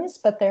domes,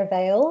 but they're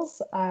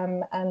veils.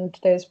 And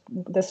there's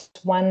this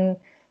one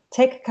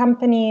tech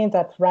company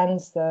that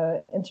runs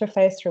the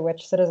interface through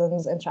which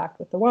citizens interact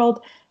with the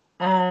world.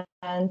 And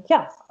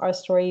yeah, our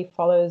story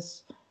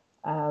follows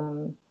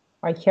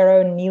our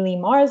hero Neely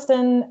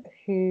Marsden,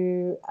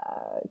 who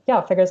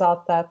figures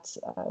out that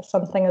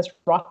something is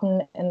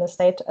rotten in the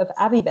state of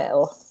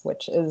Abbeyvale,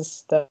 which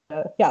is the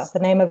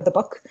name of the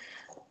book.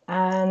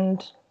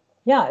 And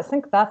yeah, I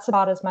think that's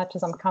about as much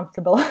as I'm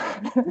comfortable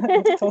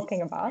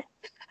talking about.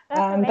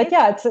 But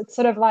yeah, it's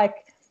sort of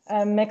like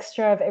a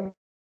mixture of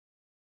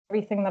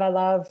everything that I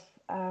love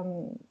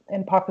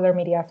in popular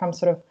media, from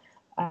sort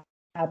of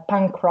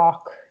punk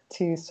rock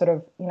to sort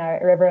of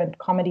irreverent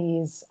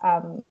comedies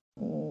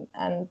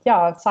and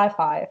yeah,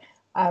 sci-fi.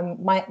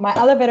 My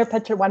elevator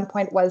pitch at one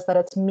point was that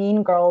it's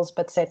Mean Girls,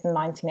 but set in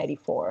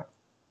 1984.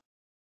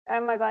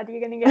 Oh my God, you're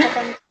going to get like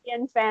a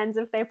million fans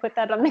if they put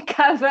that on the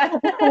cover.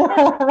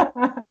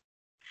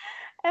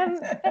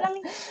 But I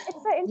mean,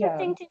 it's so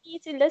interesting to me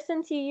to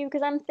listen to you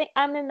because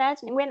I'm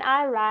imagining when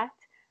I write,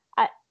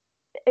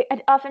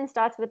 it often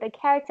starts with a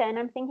character, and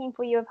I'm thinking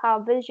for you of how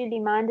visually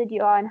minded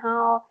you are, and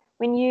how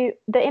the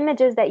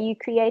images that you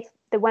create,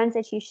 the ones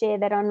that you share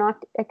that are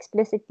not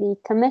explicitly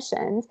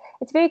commissioned,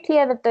 it's very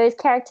clear that those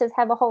characters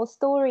have a whole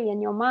story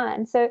in your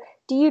mind. So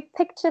do you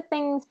picture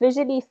things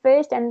visually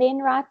first and then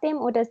write them,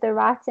 or do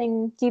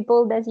you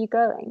build as you're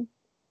going?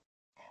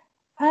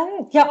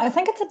 Yeah, I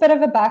think it's a bit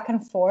of a back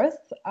and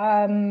forth.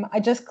 I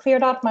just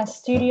cleared out my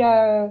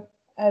studio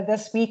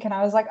this week, and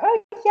I was like,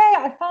 oh, yay,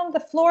 I found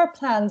the floor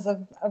plans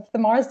of the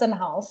Marsden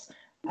house,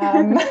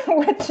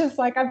 which is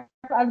like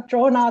I've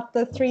drawn out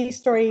the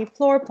 3-story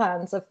floor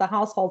plans of the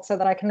household so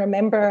that I can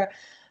remember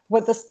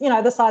what the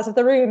size of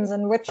the rooms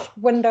and which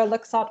window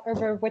looks out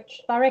over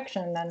which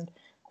direction.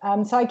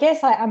 And so I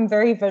guess I am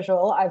very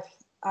visual.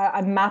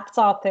 I mapped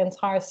out the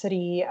entire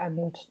city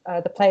and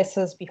the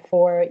places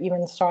before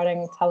even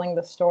starting telling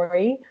the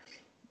story.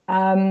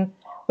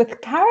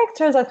 With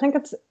characters, I think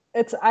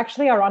it's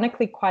actually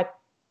ironically quite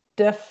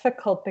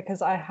difficult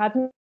because I had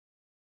an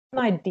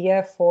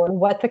idea for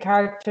what the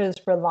characters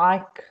were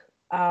like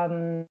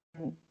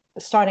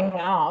starting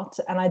out,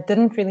 and I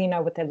didn't really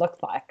know what they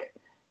looked like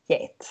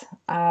yet.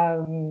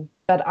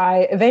 But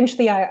I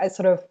eventually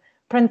sort of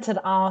printed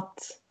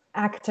out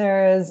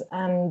actors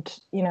and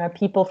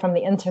people from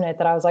the internet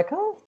that I was like,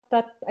 oh,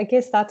 that I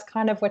guess that's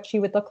kind of what she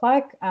would look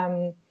like.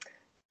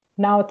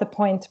 Now at the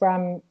point where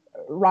I'm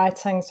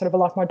writing sort of a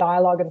lot more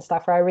dialogue and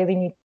stuff, where I really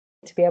need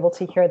to be able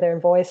to hear their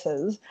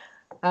voices.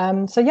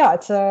 So yeah,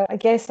 I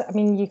guess, I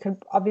mean, you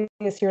could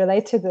obviously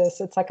relate to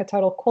this. It's like a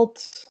total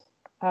quilt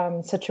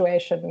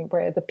situation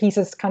where the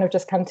pieces kind of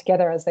just come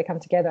together as they come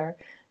together,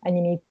 and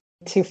you need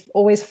to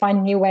always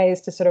find new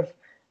ways to sort of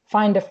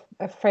find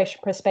a fresh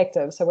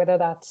perspective. So whether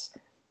that's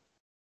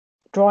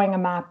drawing a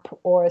map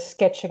or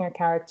sketching a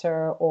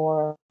character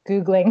or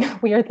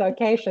Googling weird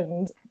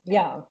locations.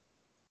 Yeah.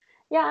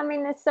 Yeah, I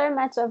mean, there's so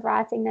much of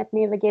writing that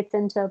never gets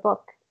into a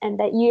book, and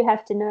that you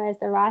have to know as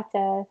the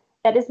writer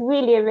that is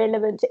really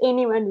irrelevant to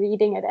anyone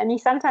reading it. And you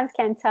sometimes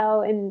can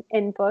tell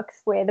in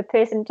books where the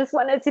person just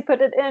wanted to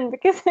put it in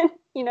because, it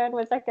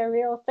was like a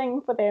real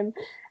thing for them.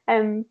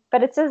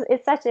 But it's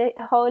such a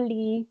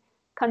wholly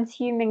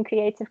consuming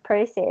creative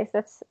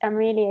process. I'm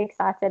really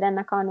excited, and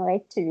I can't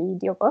wait to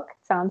read your book.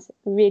 It sounds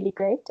really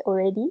great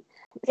already.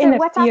 In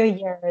a few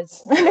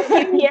years. In a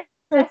few years.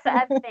 That's the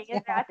other thing,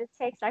 is that it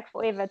takes like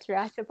forever to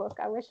write a book.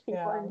 I wish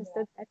people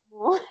understood that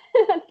more.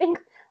 I think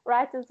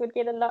writers would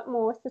get a lot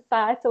more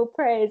societal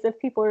praise if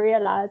people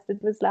realized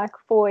it was like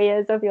 4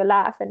 years of your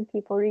life and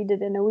people read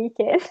it in a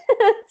weekend.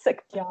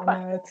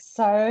 It's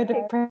so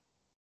depressing.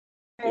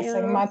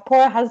 Yeah. My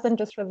poor husband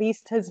just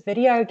released his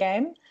video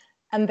game,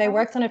 and they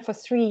worked on it for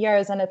 3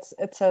 years, and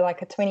it's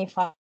like a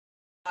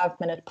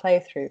 25-minute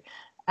playthrough.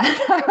 And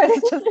I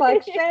was just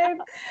like, shame.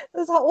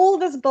 There's all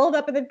this build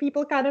up, and then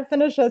people kind of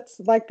finish it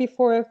like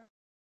before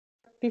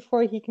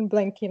he can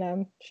blink,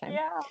 shame.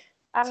 Yeah.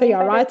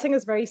 Writing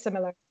is very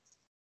similar.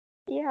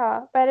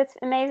 Yeah, but it's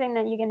amazing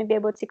that you're going to be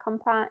able to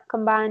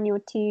combine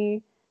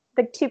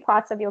the two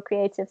parts of your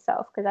creative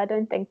self, because I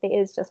don't think there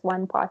is just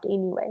one part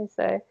anyway.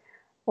 So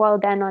well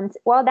done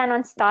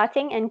on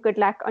starting, and good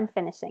luck on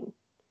finishing.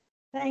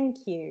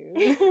 Thank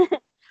you.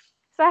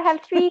 So I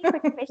have 3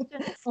 quick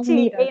questions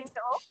to end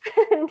off.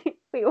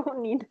 We all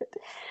need it.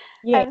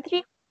 Yeah.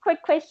 3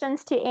 quick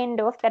questions to end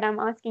off that I'm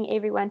asking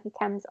everyone who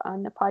comes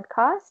on the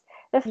podcast.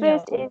 The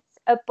first is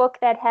a book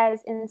that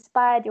has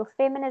inspired your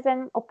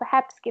feminism, or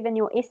perhaps given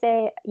your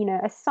essay,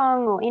 a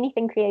song or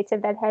anything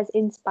creative that has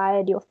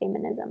inspired your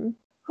feminism.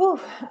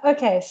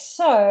 Okay,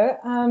 so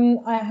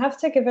I have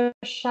to give a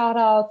shout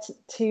out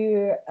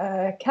to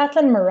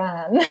Caitlin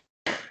Moran,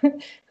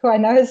 who I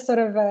know is she's sort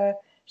of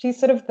she's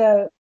sort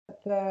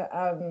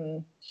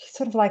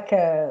of like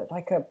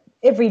a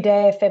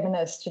everyday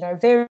feminist,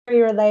 very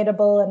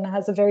relatable and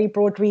has a very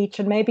broad reach,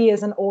 and maybe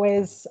isn't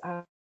always.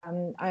 I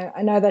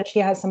know that she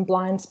has some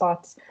blind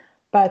spots,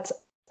 but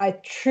I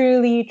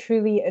truly,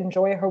 truly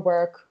enjoy her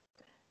work,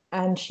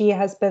 and she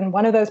has been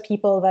one of those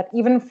people that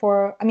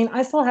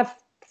I still have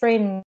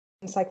friends,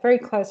 like very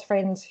close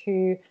friends,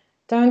 who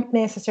don't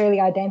necessarily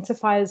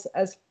identify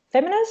as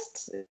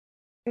feminists,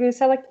 who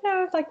say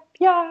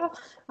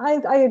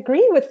I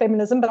agree with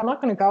feminism, but I'm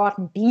not going to go out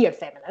and be a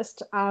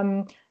feminist.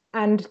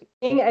 And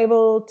being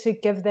able to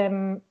give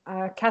them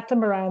Caitlin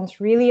Moran's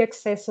really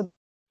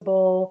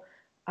accessible,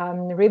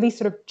 really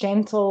sort of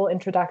gentle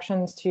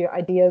introductions to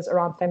ideas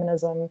around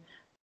feminism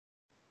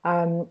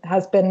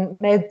has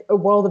made a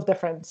world of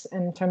difference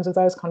in terms of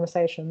those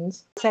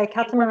conversations. Say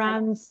Caitlin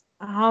Moran's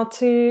how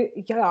to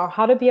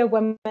be a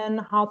woman,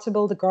 how to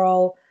build a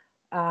girl,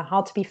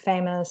 how to be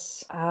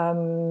famous.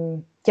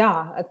 I'm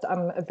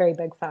a very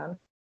big fan.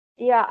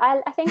 Yeah,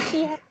 I think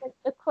she has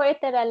a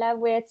quote that I love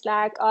where it's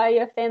like, are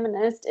you a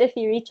feminist? If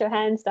you reach your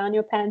hands down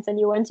your pants and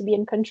you want to be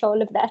in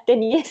control of that,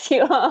 then yes,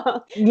 you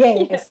are. Yeah,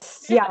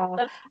 Yes, yeah.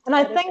 something And to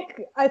that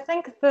effect. I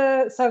think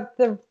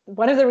the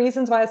one of the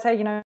reasons why I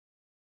say,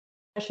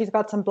 she's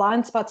got some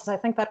blind spots is I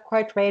think that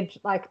quote read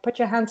like, put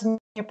your hands in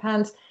your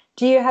pants.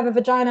 Do you have a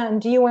vagina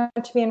and do you want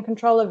to be in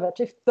control of it?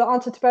 If the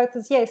answer to both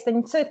is yes,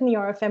 then certainly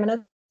you're a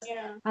feminist.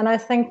 Yeah. And I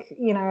think,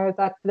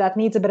 that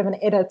needs a bit of an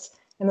edit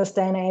in this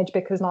day and age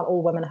because not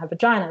all women have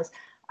vaginas.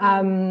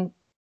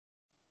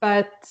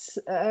 But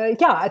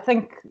I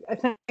think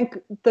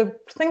the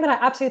thing that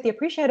I absolutely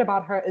appreciate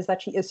about her is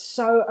that she is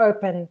so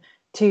open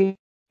to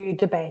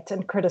debate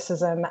and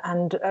criticism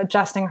and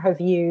adjusting her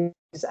views,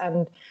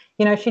 and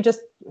she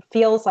just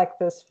feels like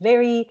this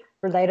very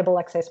relatable,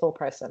 accessible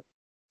person,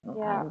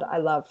 Yeah. and I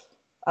love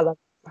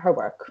her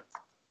work.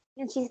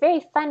 And she's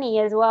very funny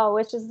as well,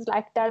 which is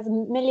like does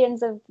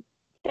millions of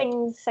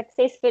things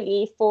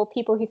successfully for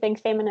people who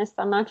think feminists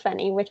are not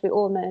funny, which we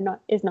all know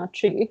is not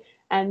true.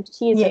 And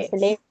she is just Yes,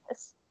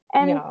 hilarious.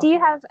 And yeah. do you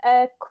have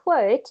a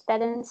quote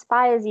that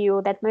inspires you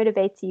or that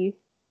motivates you?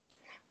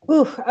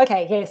 Ooh,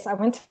 okay, yes, I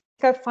went to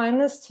go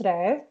find this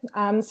today.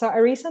 So I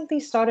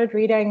recently started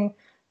reading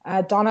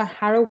Donna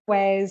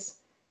Haraway's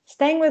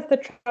Staying with the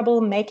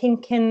Trouble,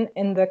 Making Kin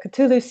in the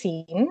Cthulhu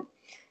Scene.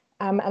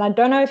 And I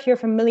don't know if you're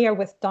familiar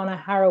with Donna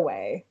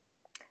Haraway,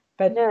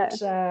 but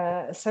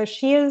No. so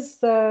she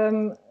is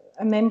a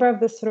member of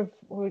this sort of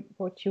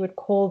what you would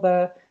call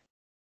the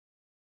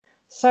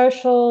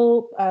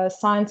social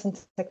science and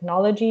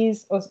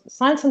technologies or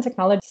science and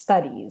technology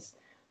studies.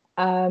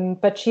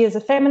 But she is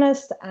a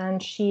feminist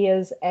and she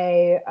is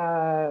a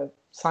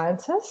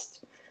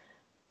scientist.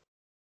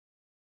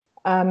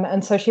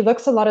 And so she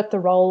looks a lot at the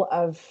role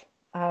of,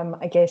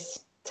 I guess,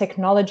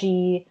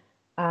 technology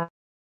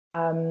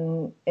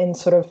in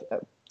sort of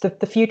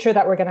the future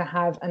that we're going to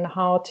have and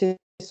how to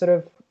sort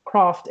of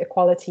craft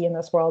equality in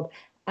this world.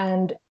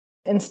 And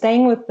in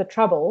Staying with the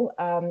Trouble,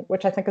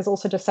 which I think is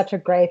also just such a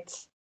great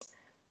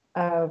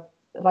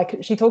like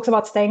she talks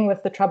about staying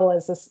with the trouble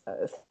as this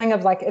thing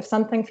of like, if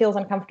something feels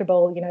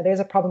uncomfortable, there's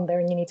a problem there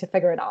and you need to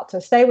figure it out. So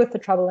stay with the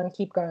trouble and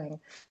keep going,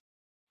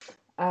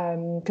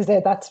 because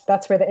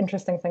that's where the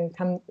interesting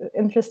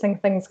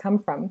things come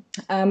from.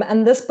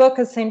 And this book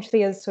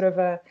essentially is sort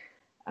of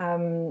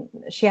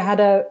she had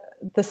the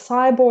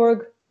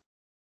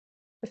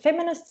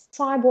Feminist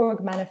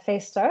Cyborg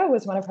Manifesto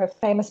was one of her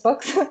famous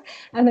books,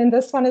 and then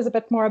this one is a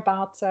bit more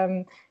about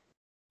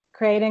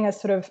creating a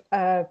sort of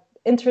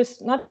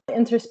not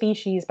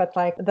interspecies, but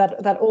like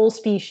that all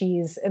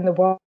species in the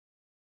world,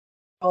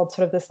 sort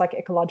of this like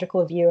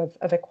ecological view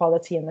of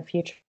equality in the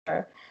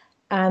future.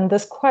 And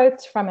this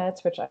quote from it,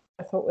 which I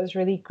thought was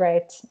really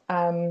great,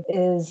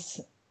 is,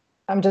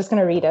 I'm just going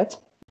to read it.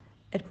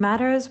 It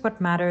matters what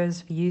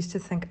matters we used to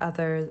think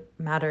other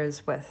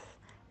matters with.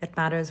 It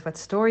matters what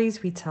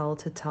stories we tell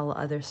to tell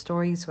other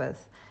stories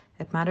with.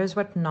 It matters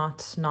what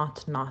knots,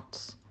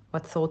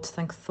 what thoughts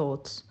think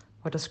thoughts,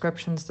 what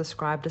descriptions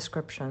describe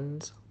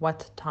descriptions,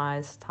 what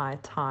ties tie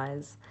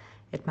ties.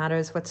 It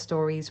matters what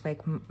stories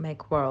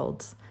make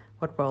worlds,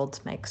 what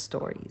worlds make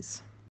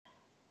stories.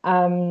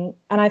 And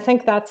I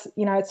think that's,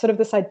 it's sort of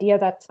this idea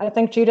that I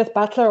think Judith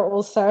Butler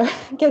also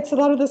gets a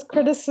lot of this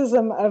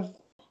criticism of,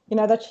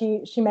 that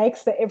she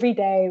makes the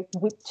everyday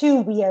too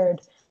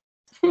weird.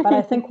 But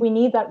I think we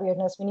need that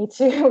weirdness. We need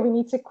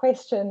to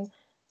question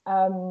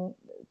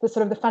the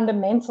sort of the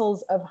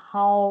fundamentals of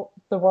how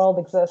the world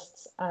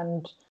exists,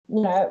 and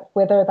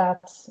whether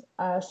that's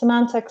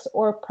semantics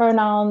or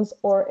pronouns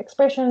or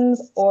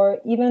expressions or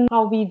even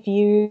how we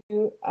view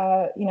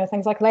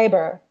things like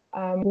labor.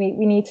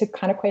 We need to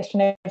kind of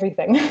question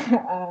everything,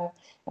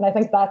 and I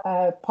think that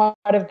part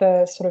of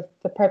the sort of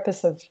the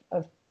purpose of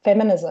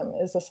feminism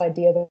is this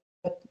idea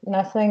that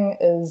nothing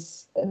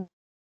is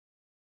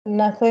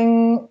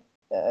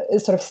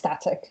sort of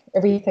static.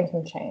 Everything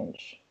can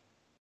change.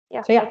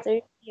 Yeah, so, yeah. That's a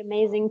really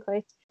amazing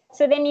quote.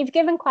 So then you've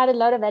given quite a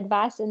lot of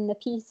advice in the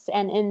piece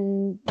and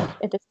in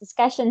this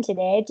discussion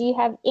today. Do you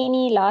have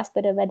any last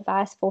bit of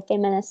advice for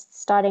feminists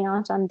starting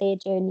out on their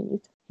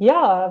journeys?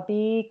 Yeah,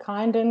 be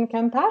kind and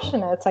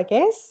compassionate, I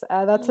guess.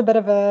 That's a bit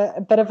of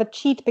a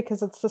cheat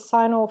because it's the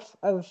sign off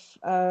of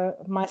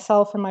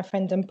myself and my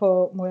friend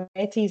Dimpo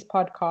Moeti's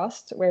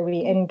podcast, where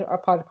we end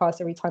our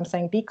podcast every time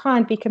saying, be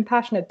kind, be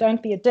compassionate,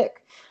 don't be a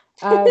dick.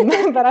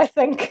 But I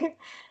think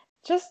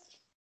just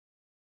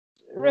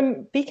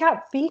be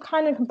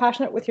kind and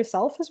compassionate with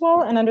yourself as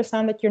well, and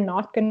understand that you're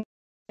not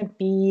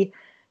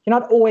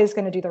always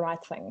going to do the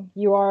right thing.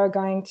 You are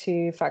going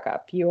to fuck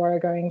up. You are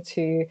going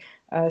to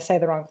say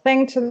the wrong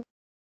thing to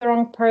the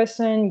wrong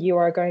person. You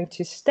are going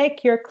to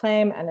stake your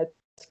claim, and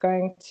it's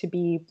going to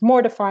be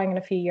mortifying in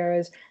a few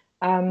years.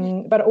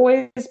 But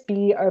always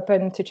be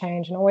open to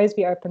change, and always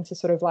be open to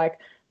sort of like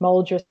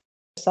mold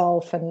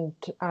yourself, and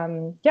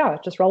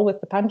just roll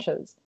with the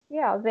punches.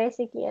 Yeah,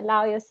 basically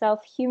allow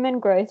yourself human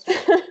growth.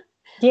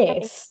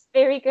 Yes.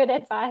 Very good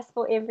advice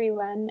for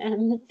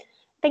everyone.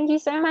 Thank you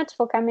so much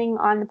for coming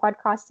on the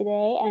podcast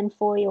today and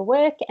for your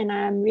work. And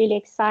I'm really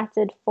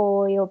excited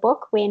for your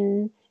book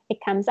when it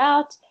comes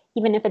out.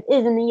 Even if it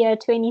is in the year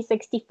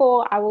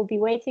 2064, I will be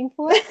waiting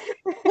for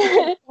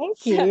it.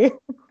 Thank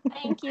you.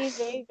 Thank you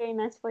very, very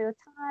much for your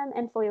time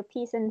and for your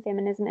Peace and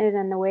Feminism Is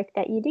and the work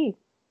that you do.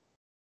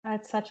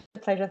 It's such a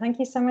pleasure. Thank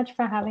you so much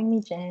for having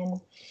me,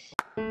 Jen.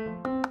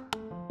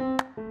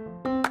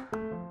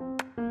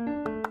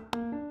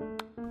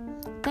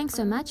 Thanks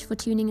so much for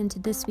tuning into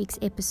this week's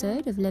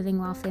episode of Living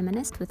While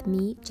Feminist with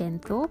me, Jen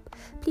Thorpe.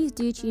 Please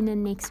do tune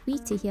in next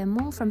week to hear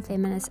more from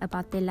feminists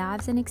about their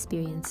lives and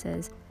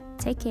experiences.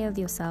 Take care of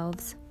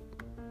yourselves.